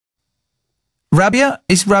Rabiah?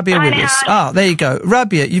 Is Rabiah with us? Ah, there you go.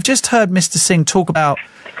 Rabiah, you've just heard Mr. Singh talk about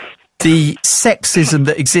the sexism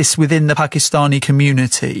that exists within the Pakistani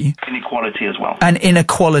community. Inequality as well. And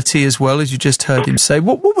inequality as well, as you just heard him say.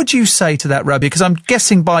 What would you say to that, Rabiah? Because I'm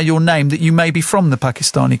guessing by your name that you may be from the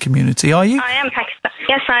Pakistani community, are you? I am Pakistani.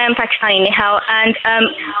 Yes, I am Pakistani, Nihal, and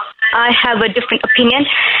I have a different opinion.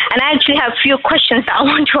 And I actually have a few questions that I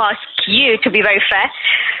want to ask you, to be very fair.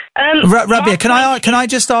 Rabiah, can I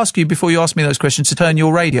just ask you, before you ask me those questions, to turn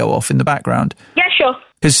your radio off in the background? Yeah, sure.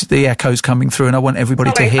 Because the echo's coming through and I want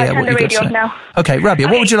everybody to hear what you've got to say. Now. Okay, Rabiah,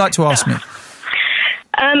 what would you like to ask me?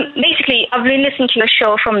 Basically, I've been listening to your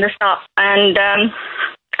show from the start, and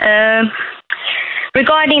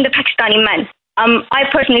regarding the Pakistani men, I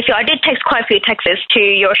personally feel I did text quite a few texts to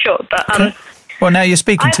your show, but okay. Well, now you're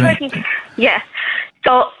speaking to me. Yeah.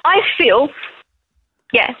 So I feel,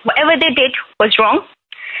 whatever they did was wrong.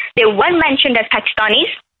 They weren't mentioned as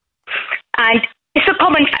Pakistanis, and it's a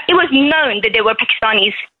common fact. It was known that they were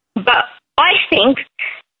Pakistanis, but I think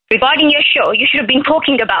regarding your show, you should have been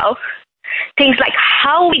talking about things like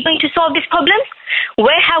how are we going to solve this problem?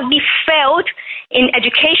 Where have we failed in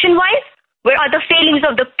education-wise? Where are the failings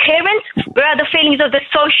of the parents? Where are the failings of the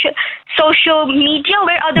social media?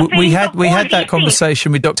 Where are the failings we had that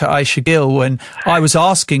conversation with Dr. Aisha Gill when I was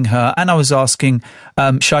asking her, and I was asking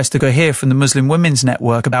Shaista Gohir from the Muslim Women's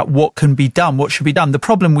Network about what can be done, what should be done. The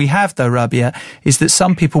problem we have, though, Rabiah, is that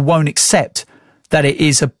some people won't accept that it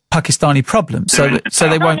is a Pakistani problem, so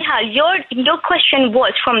they won't. Your question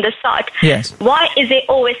was from the start. Yes. Why is it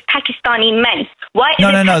always Pakistani men? Why?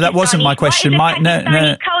 No, that wasn't my question.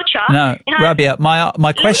 Culture? No, Rabiah,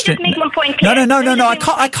 my question. Let me just make my point clear. No,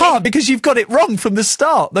 I can't because you've got it wrong from the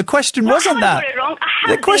start. The question wasn't that. I got it wrong.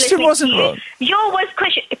 The question wasn't wrong. Your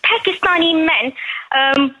question: Pakistani men.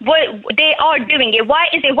 What they are doing it. Why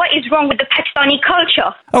is it? What is wrong with the Pakistani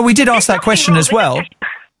culture? Oh, we did ask that question as well.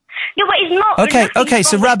 No, but it's not. Okay.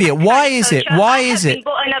 So Rabiah, why is it? Why is it?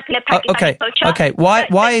 Okay.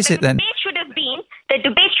 Why is it then? The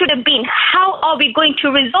debate should have been, how are we going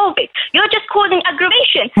to resolve it? You're just causing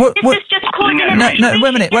aggravation. This is just causing aggravation. No, wait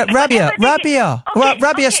a minute.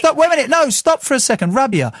 Rabiah, stop. Wait a minute. No, stop for a second.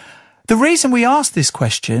 Rabiah, the reason we asked this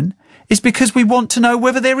question is because we want to know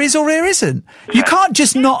whether there is or there isn't. You can't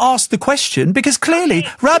just not ask the question because clearly,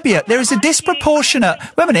 Rabiah, there is a disproportionate...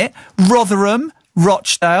 Wait a minute. Rotherham,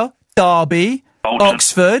 Rochdale, Derby,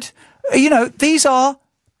 Oxford. You know, these are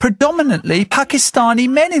predominantly Pakistani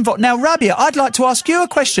men involved. Now, Rabiah, I'd like to ask you a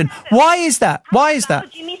question. Why is that? How about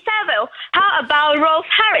Jimmy Savile? How about Rolf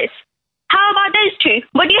Harris? How about those two?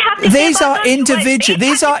 What do you have to say about those two?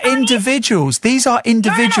 These are individuals. These are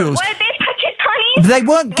individuals. Were they Pakistanis? They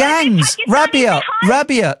weren't gangs. Rabiah,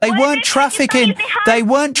 they weren't trafficking. They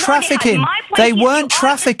weren't trafficking. They weren't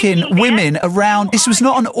trafficking women around. This was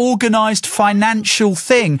not an organised financial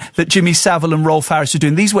thing that Jimmy Savile and Rolf Harris were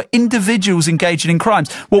doing. These were individuals engaging in crimes.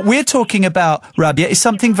 What we're talking about, Rabiah, is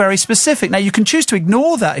something very specific. Now, you can choose to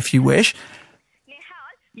ignore that if you wish.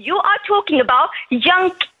 You are talking about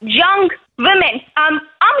young women. I'm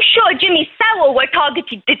sure Jimmy Savile were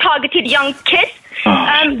targeted young kids.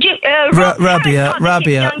 Rabia,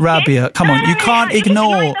 come on, you can't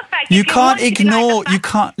ignore.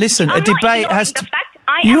 Listen, a debate has to...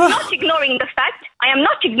 I am not ignoring the fact.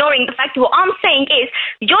 What I'm saying is,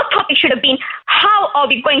 your topic should have been, how are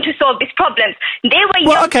we going to solve this problem? They were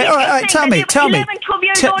young kids. All right, tell me. 11,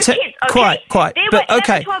 12-year-old kids, okay? Quite. But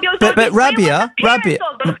Rabia...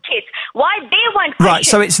 Why they weren't questioned? Right,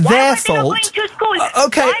 so it's their fault.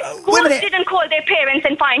 Okay, wait a minute. Didn't call their parents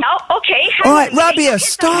and find out. Okay. All right, Rabia,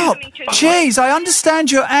 stop. Jeez, I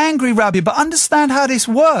understand you're angry, Rabia, but understand how this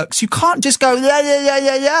works. You can't just go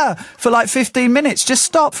for like 15 minutes. Just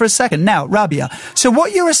stop for a second. Now, Rabia, so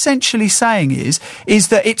what you're essentially saying is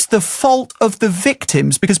that it's the fault of the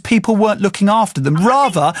victims because people weren't looking after them,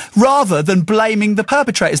 rather than blaming the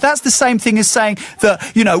perpetrators. That's the same thing as saying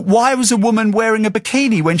that, you know, why was a woman wearing a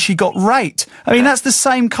bikini when she got raped? I mean, that's the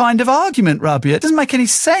same kind of argument, Rabia. It doesn't make any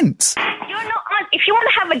sense. If you want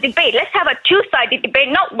to have a debate, let's have a two-sided debate,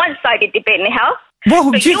 not one-sided debate, Nihal.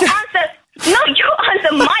 Well, you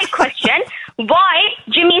answer my question. Why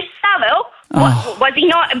Jimmy Savile, was he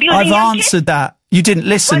not abusing young kids? I've answered that. You didn't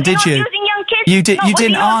listen, did you? Abusing young kids? You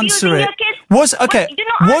didn't answer it. Was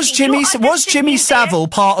Jimmy Savile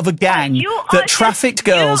part of a gang that trafficked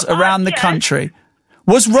girls around the country?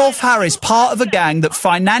 Was Rolf Harris part of a gang that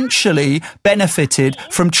financially benefited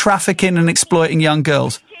from trafficking and exploiting young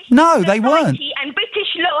girls? No, they weren't. And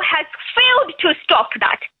British law has failed to stop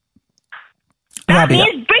that. That Rabiah.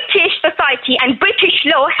 means British society and British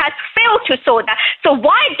law has failed to solve that. So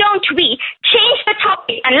why don't we change the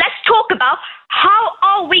topic and let's talk about how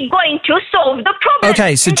are we going to solve the problem?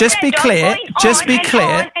 Okay, so just be clear. Just be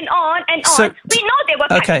clear. And on. So, We know they were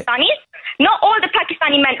Pakistanis. Not all the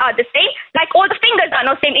Pakistani men are the same. Like all the fingers are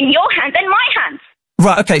not the same in your hands and my hands.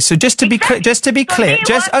 Right, okay, so just to be clear,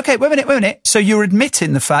 okay, wait a minute. So you're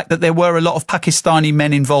admitting the fact that there were a lot of Pakistani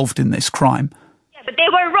men involved in this crime? Yeah, but they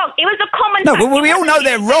were wrong. It was a common... No, well, we all know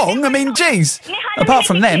they're wrong. I mean, geez. Apart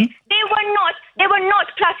from them... They were not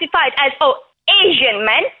classified as, Asian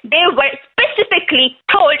men. They were specifically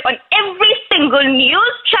told on every single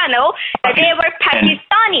news channel that they were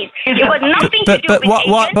Pakistanis. It was nothing to do with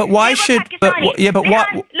Asians. But why should...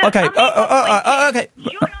 Okay, okay.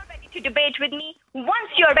 You're not ready to debate with me.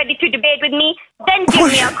 Once you're ready to debate with me, then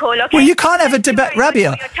give me a call, okay? Well, you can't have a debate,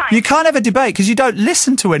 Rabiah. You can't have a debate because you don't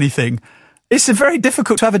listen to anything. It's very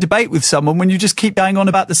difficult to have a debate with someone when you just keep going on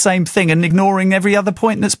about the same thing and ignoring every other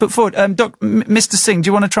point that's put forward. Mr. Singh, do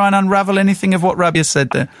you want to try and unravel anything of what Rabiah said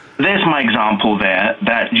there? There's my example there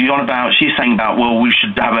that you're on about. She's saying about, well, we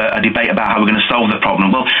should have a debate about how we're going to solve the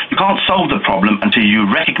problem. Well, you can't solve the problem until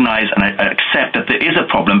you recognise and accept that there is a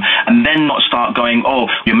problem and then not start going,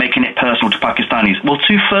 you're making it personal to Pakistanis. Well,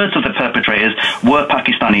 2/3 of the perpetrators were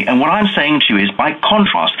Pakistani. And what I'm saying to you is, by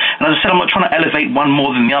contrast, and as I said, I'm not trying to elevate one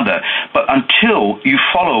more than the other, but until you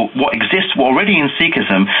follow what exists already in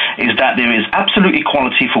Sikhism, is that there is absolute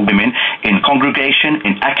equality for women in congregation,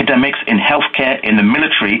 in academics, in healthcare, in the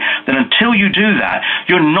military, then until you do that,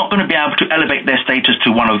 you're not going to be able to elevate their status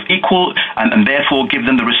to one of equal and therefore give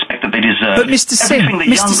them the respect that they deserve. But Mr.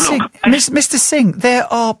 Singh,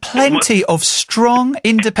 there are plenty of strong,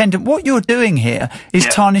 independent... What you're doing here is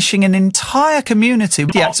tarnishing an entire community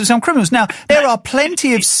with the acts of some criminals. Now, there are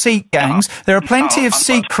plenty of Sikh gangs, there are plenty of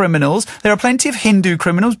Sikh criminals, there are plenty of Hindu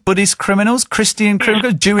criminals, Buddhist criminals, Christian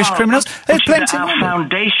criminals, Jewish criminals. There's plenty. Our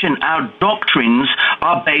foundation, our doctrines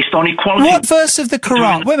are based on equality. What verse of the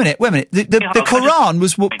Quran? Wait a minute. The Quran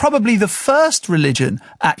was probably the first religion,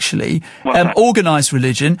 actually, organised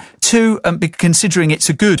religion, to, considering it's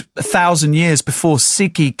a good 1,000 years before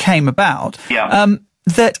Sikhi came about,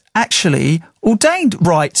 that actually ordained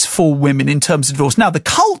rights for women in terms of divorce. Now, the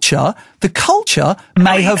culture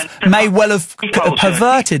may well have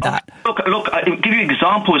perverted that. Look, I'll give you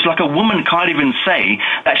examples. Like, a woman can't even say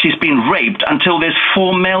that she's been raped until there's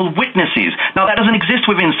 4 male witnesses. Now, that doesn't exist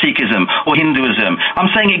within Sikhism or Hinduism. I'm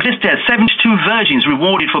saying it exists there. 72 virgins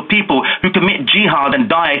rewarded for people who commit jihad and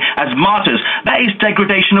die as martyrs. That is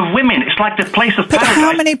degradation of women. It's like the place of paradise.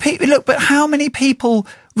 How many people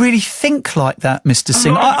really think like that, Mr.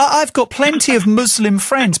 Singh? I've got plenty of Muslim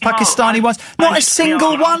friends, Pakistani ones. Not a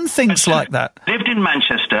single one thinks like that. Lived in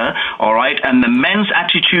Manchester, all right, and the men's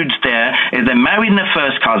attitudes there is they're marrying their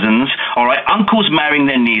first cousins, all right, uncles marrying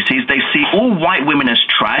their nieces. They see all white women as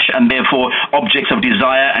trash and therefore objects of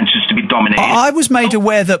desire and just to be dominated. I was made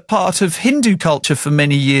aware that part of Hindu culture for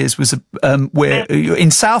many years was where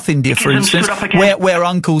in South India, for instance, where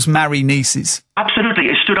uncles marry nieces. Absolutely.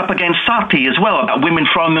 It stood up against Sati as well, about women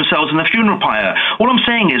throwing themselves in the funeral pyre. All I'm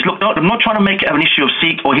saying is, look, I'm not trying to make it an issue of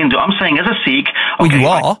Sikh or Hindu. I'm saying, as a Sikh... Well, you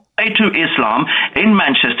are. To Islam in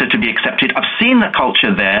Manchester to be accepted. I've seen the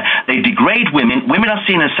culture there. They degrade women. Women are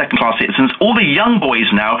seen as second-class citizens. All the young boys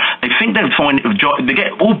now, they think they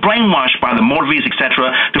get all brainwashed by the Maulvis,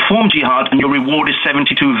 etc., to form jihad, and your reward is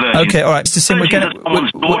 72 virgins. Okay, all right, Mr. Singh,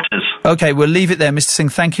 okay, we'll leave it there, Mr. Singh.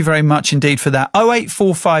 Thank you very much indeed for that.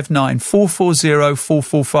 08459 440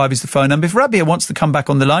 445 is the phone number. If Rabiah wants to come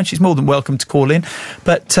back on the line, she's more than welcome to call in.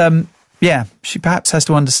 But she perhaps has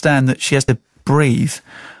to understand that she has to breathe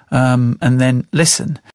and then listen.